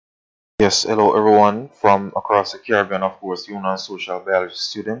Yes, hello everyone from across the Caribbean, of course, human and social biology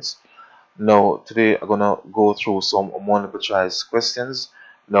students. Now, today I'm gonna go through some multiple choice questions.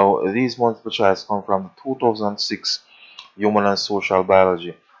 Now, these multiple choice come from the 2006 Human and Social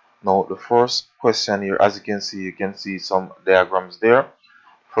Biology. Now, the first question here, as you can see some diagrams there.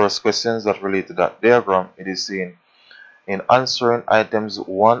 First questions that relate to that diagram, it is saying in answering items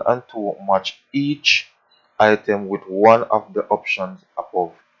 1 and 2, match each item with one of the options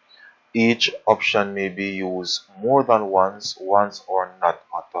above. Each option may be used more than once or not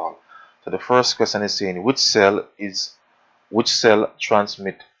at all. So the first question is saying which cell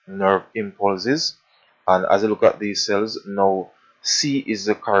transmit nerve impulses, and as you look at these cells now, C is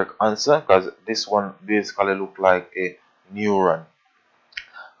the correct answer because this one basically look like a neuron.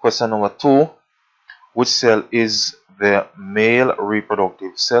 Question number 2, which cell is the male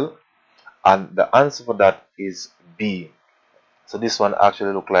reproductive cell? And the answer for that is B. So this one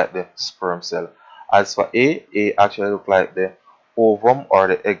actually look like the sperm cell. As for A actually look like the ovum or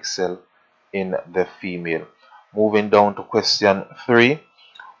the egg cell in the female. Moving down to question 3.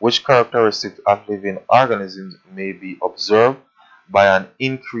 Which characteristics of living organisms may be observed by an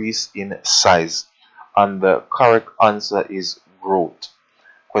increase in size? And the correct answer is growth.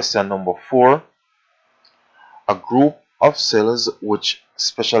 Question number 4. A group of cells which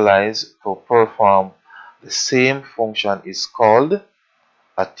specialize to perform the same function is called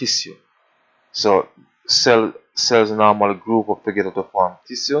a tissue. So cells normally group up together to form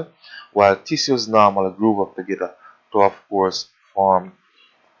tissue, while tissues normally group up together to, of course, form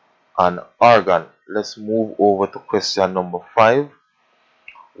an organ. Let's move over to question number 5.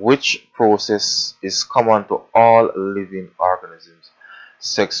 Which process is common to all living organisms?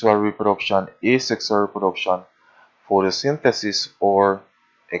 Sexual reproduction, asexual reproduction, photosynthesis, or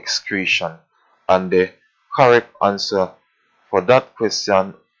excretion? And the correct answer for that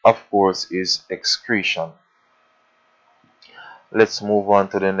question, of course, is excretion. Let's move on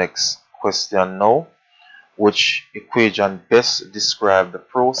to the next question now. Which equation best describe the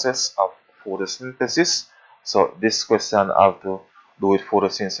process of photosynthesis? So this question have to do with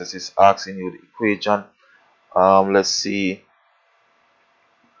photosynthesis, asking you the equation. Let's see,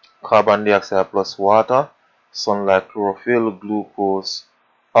 carbon dioxide plus water, sunlight, chlorophyll, glucose,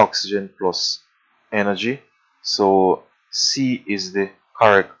 oxygen plus energy. So C is the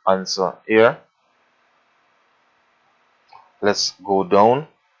correct answer here. Let's go down.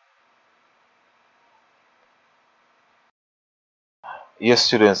 Yes,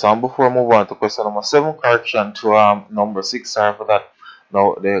 students, and before I move on to question number 7, correction to number 6, sorry for that.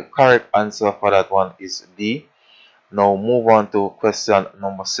 Now the correct answer for that one is D. Now move on to question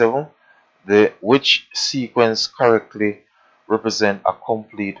number 7. Which sequence correctly represent a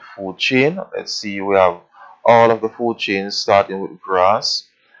complete food chain? Let's see, we have all of the food chains starting with grass.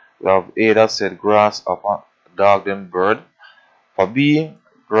 We have A that said grass, upper, dog, then bird. For B,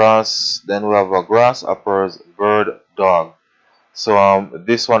 grass, then we have a grasshoppers, bird, dog. So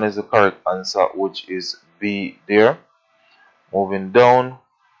this one is the correct answer, which is B there. Moving down,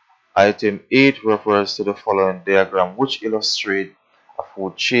 item 8 refers to the following diagram, which illustrate a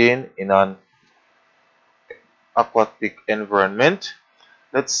food chain in an aquatic environment.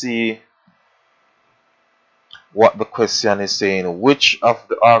 Let's see what the question is saying. Which of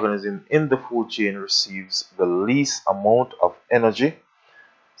the organisms in the food chain receives the least amount of energy?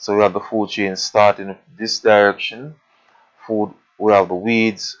 So we have the food chain starting in this direction. Food, we have the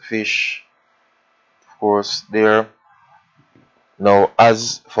weeds, fish, of course, there. Now,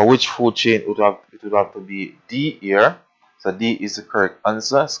 as for which food chain, it would have to be D here. So D is the correct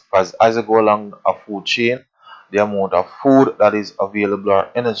answer, because as you go along a food chain, the amount of food that is available or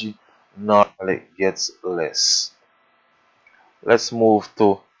energy normally gets less. Let's move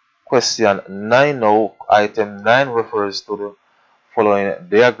to question 9 now. Item 9 refers to the following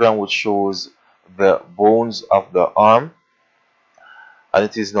diagram, which shows the bones of the arm. And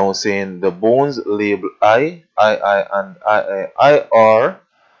it is now saying the bones label I, and IR.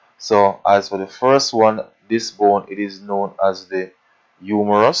 So as for the first one, this bone, it is known as the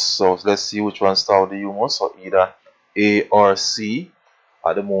humerus. So let's see which one starts with the humerus. So either A or C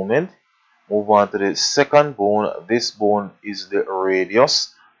at the moment. Move on to the second bone. This bone is the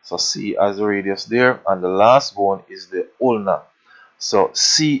radius. So C as the radius there. And the last bone is the ulna. So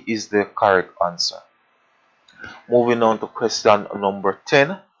C is the correct answer. Moving on to question number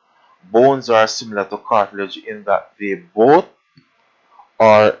 10. Bones are similar to cartilage in that they both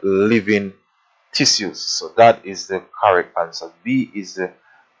are living tissues. So that is the correct answer. B is the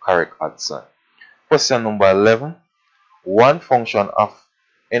correct answer. Question number 11. One function of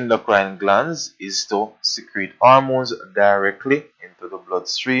endocrine glands is to secrete hormones directly into the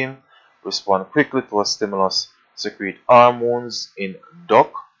bloodstream. respond quickly to a stimulus, secrete hormones in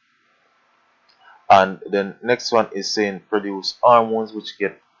duck. And then next one is saying produce hormones which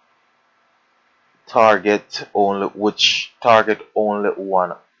target only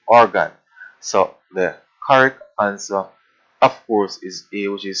one organ. So the correct answer, of course, is A,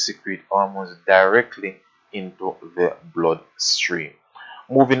 which is secrete hormones directly into the bloodstream.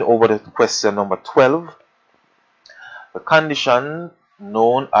 Moving over to question number 12. The condition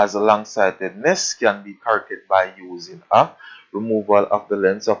known as long-sightedness can be corrected by using a removal of the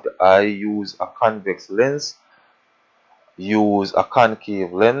lens of the eye, use a convex lens, use a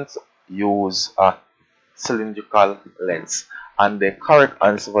concave lens, use a cylindrical lens. And the correct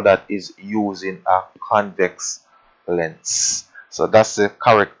answer for that is using a convex lens. So that's the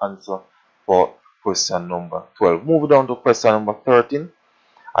correct answer for question number 12. Move down to question number 13.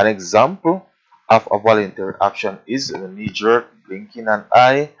 An example of a voluntary action is the knee-jerk, blinking an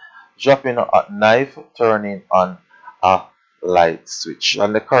eye, dropping a knife, turning on a light switch.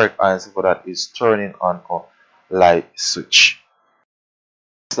 And the correct answer for that is turning on a light switch.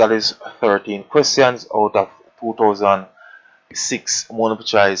 That is 13 questions out of 2006 multiple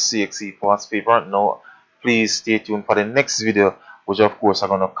choice CXC past paper. Now, please stay tuned for the next video, which of course I'm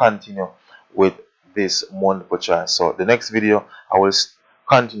going to continue with this multiple choice. So the next video I will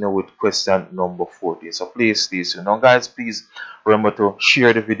continue with question number 14. So please stay tuned. Now guys, please remember to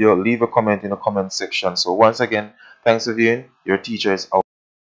share the video, leave a comment in the comment section. So once again, thanks for viewing. Your teacher is out.